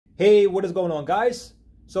Hey, what is going on, guys?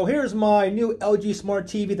 So here's my new LG Smart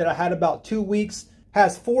TV that I had about 2 weeks.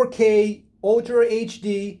 Has 4K Ultra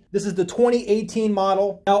HD. This is the 2018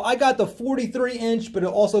 model. Now I got the 43-inch, but it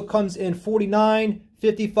also comes in 49,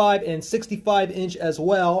 55, and 65-inch as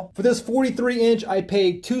well. For this 43-inch, I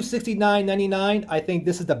paid $269.99. I think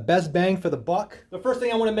this is the best bang for the buck. The first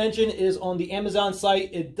thing I want to mention is on the Amazon site,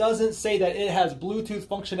 it doesn't say that it has Bluetooth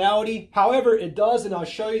functionality. However, it does, and I'll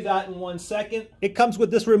show you that in 1 second. It comes with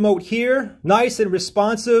this remote here, nice and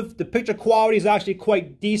responsive. The picture quality is actually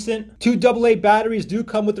quite decent. 2 AA batteries do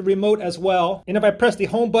come with the remote as well. And if I press the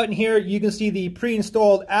home button here, you can see the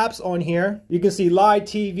pre-installed apps on here. You can see Live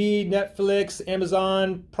TV, Netflix, Amazon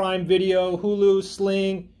Prime Video, Hulu,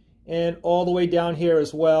 Sling, and all the way down here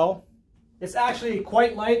as well. It's actually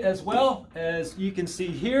quite light as well, as you can see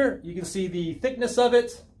here. You can see the thickness of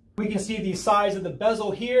it. We can see the size of the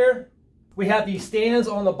bezel here. We have these stands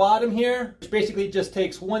on the bottom here, which basically just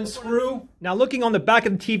takes 1 screw. Now looking on the back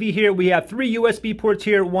of the TV here, we have 3 USB ports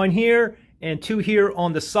here, 1 here and 2 here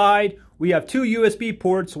on the side. We have 2 USB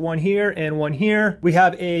ports, 1 here and 1 here. We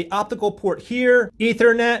have a optical port here,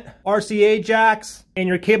 Ethernet, RCA jacks, and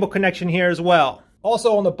your cable connection here as well.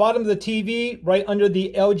 Also on the bottom of the TV, right under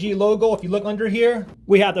the LG logo, if you look under here,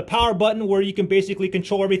 we have the power button where you can basically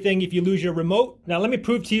control everything if you lose your remote. Now let me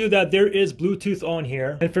prove to you that there is Bluetooth on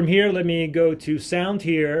here. And from here, let me go to sound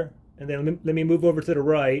here. And then let me move over to the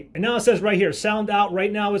right. And now it says right here, sound out.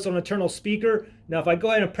 Right now it's on internal speaker. Now if I go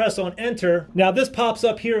ahead and press on enter, now this pops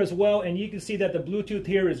up here as well, and you can see that the Bluetooth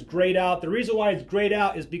here is grayed out. The reason why it's grayed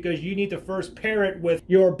out is because you need to first pair it with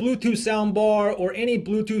your Bluetooth soundbar or any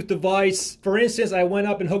Bluetooth device. For instance, I went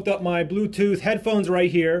up and hooked up my Bluetooth headphones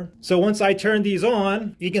right here. So once I turn these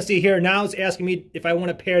on, you can see here now it's asking me if I want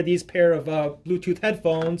to pair these pair of Bluetooth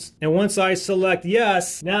headphones. And once I select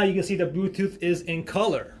yes, now you can see the Bluetooth is in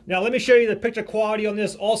color. Now let me show you the picture quality on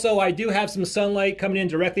this. Also, I do have some sunlight coming in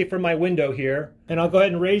directly from my window here. And I'll go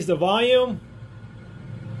ahead and raise the volume.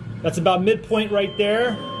 That's about midpoint right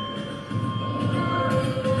there.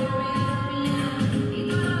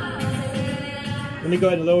 Let me go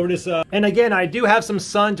ahead and lower this up. And again, I do have some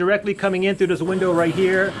sun directly coming in through this window right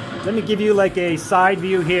here. Let me give you like a side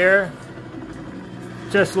view here.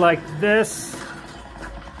 Just like this.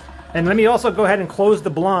 And let me also go ahead and close the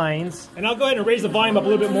blinds. And I'll go ahead and raise the volume up a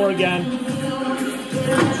little bit more again.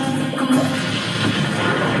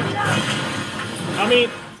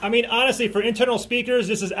 I mean, honestly, for internal speakers,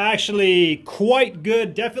 this is actually quite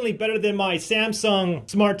good. Definitely better than my Samsung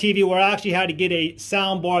Smart TV where I actually had to get a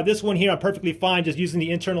sound bar. This one here, I'm perfectly fine just using the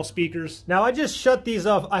internal speakers. Now, I just shut these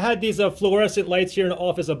off. I had these fluorescent lights here in the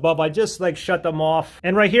office above. I just like shut them off.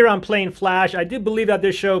 And right here, I'm playing Flash. I do believe that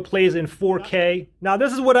this show plays in 4K. Now,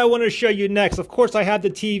 this is what I want to show you next. Of course, I have the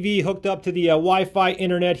TV hooked up to the Wi-Fi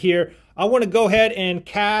internet here. I want to go ahead and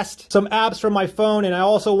cast some apps from my phone, and I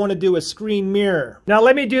also want to do a screen mirror. Now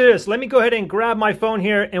let me do this. Let me go ahead and grab my phone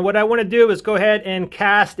here, and what I want to do is go ahead and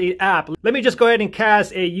cast an app. Let me just go ahead and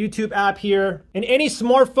cast a YouTube app here. And any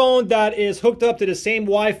smartphone that is hooked up to the same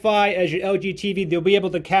Wi-Fi as your LG TV, they'll be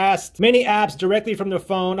able to cast many apps directly from their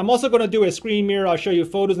phone. I'm also going to do a screen mirror. I'll show you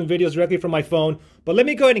photos and videos directly from my phone. But let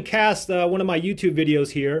me go ahead and cast one of my YouTube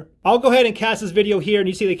videos here. I'll go ahead and cast this video here, and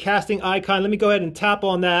you see the casting icon. Let me go ahead and tap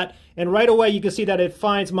on that. And right away, you can see that it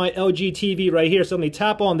finds my LG TV right here. So let me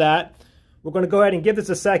tap on that. We're going to go ahead and give this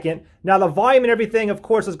a second. Now, the volume and everything, of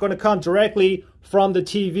course, is going to come directly from the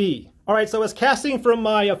TV. All right, so it's casting from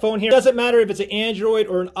my phone here. It doesn't matter if it's an Android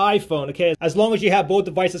or an iPhone, okay? As long as you have both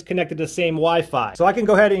devices connected to the same Wi-Fi. So I can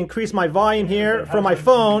go ahead and increase my volume here from my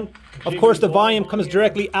phone. Of course, the volume comes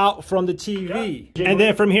directly out from the TV. And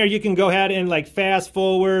then from here, you can go ahead and like fast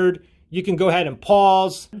forward. You can go ahead and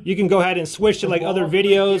pause. You can go ahead and switch to like other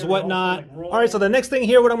videos, whatnot. All right, so the next thing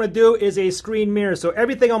here, what I'm gonna do is a screen mirror. So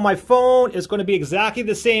everything on my phone is gonna be exactly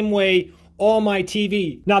the same way on my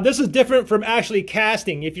TV. Now, this is different from actually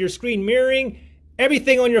casting. If you're screen mirroring,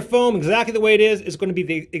 everything on your phone, exactly the way it is gonna be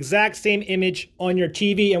the exact same image on your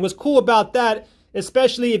TV. And what's cool about that,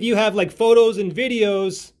 especially if you have like photos and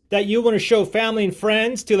videos that you wanna show family and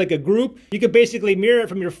friends to like a group, you can basically mirror it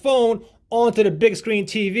from your phone onto the big screen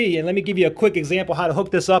TV. And let me give you a quick example how to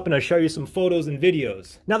hook this up, and I'll show you some photos and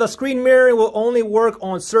videos. Now, the screen mirroring will only work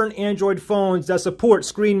on certain Android phones that support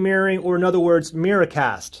screen mirroring, or in other words,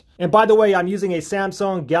 Miracast. And by the way, I'm using a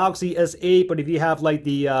Samsung Galaxy S8, but if you have like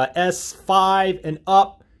the S5 and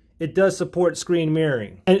up, it does support screen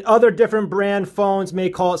mirroring. And other different brand phones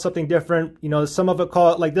may call it something different. You know, some of it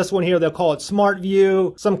call it, like this one here, they'll call it Smart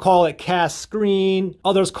View. Some call it Cast Screen.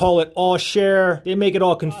 Others call it All Share. They make it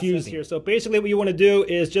all confusing here. So basically what you want to do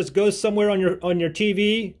is just go somewhere on your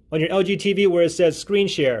TV, on your LG TV where it says Screen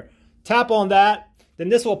Share. Tap on that. then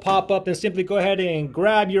this will pop up, and simply go ahead and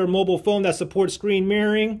grab your mobile phone that supports screen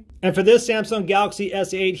mirroring. And for this Samsung Galaxy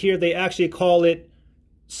S8 here, they actually call it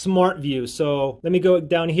Smart View. So let me go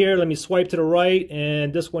down here, let me swipe to the right,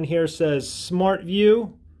 and this one here says Smart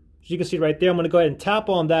View. As you can see right there, I'm going to go ahead and tap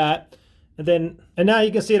on that. And now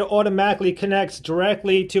you can see it automatically connects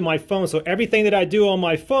directly to my phone. So everything that I do on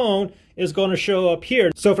my phone is going to show up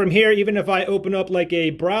here. So from here, even if I open up like a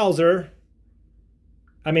browser,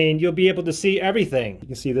 I mean, you'll be able to see everything. You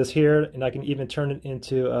can see this here, and I can even turn it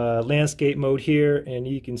into landscape mode here, and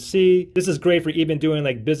you can see this is great for even doing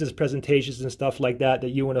like business presentations and stuff like that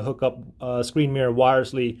you want to hook up screen mirror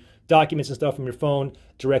wirelessly, documents and stuff from your phone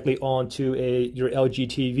directly onto your LG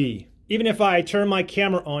TV. Even if I turn my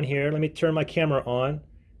camera on here, let me turn my camera on,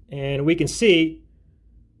 and we can see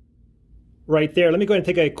right there. Let me go ahead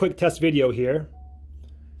and take a quick test video here.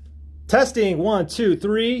 Testing, 1, 2,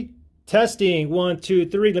 3. Testing, 1, 2,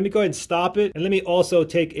 3. Let me go ahead and stop it. And let me also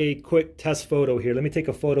take a quick test photo here. Let me take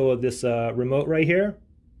a photo of this remote right here.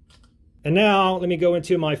 And now let me go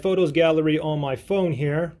into my photos gallery on my phone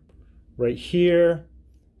here, right here.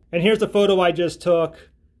 And here's the photo I just took.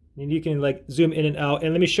 And you can like zoom in and out.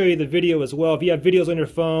 And let me show you the video as well. If you have videos on your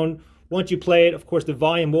phone, once you play it, of course, the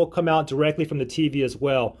volume will come out directly from the TV as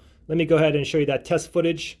well. Let me go ahead and show you that test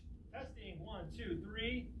footage. Testing, 1, 2,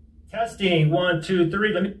 3. Testing, 1, 2,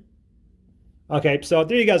 3. Let me... Okay, so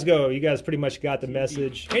there you guys go. You guys pretty much got the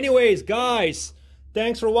message. Anyways, guys,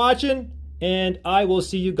 thanks for watching, and I will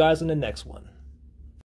see you guys in the next one.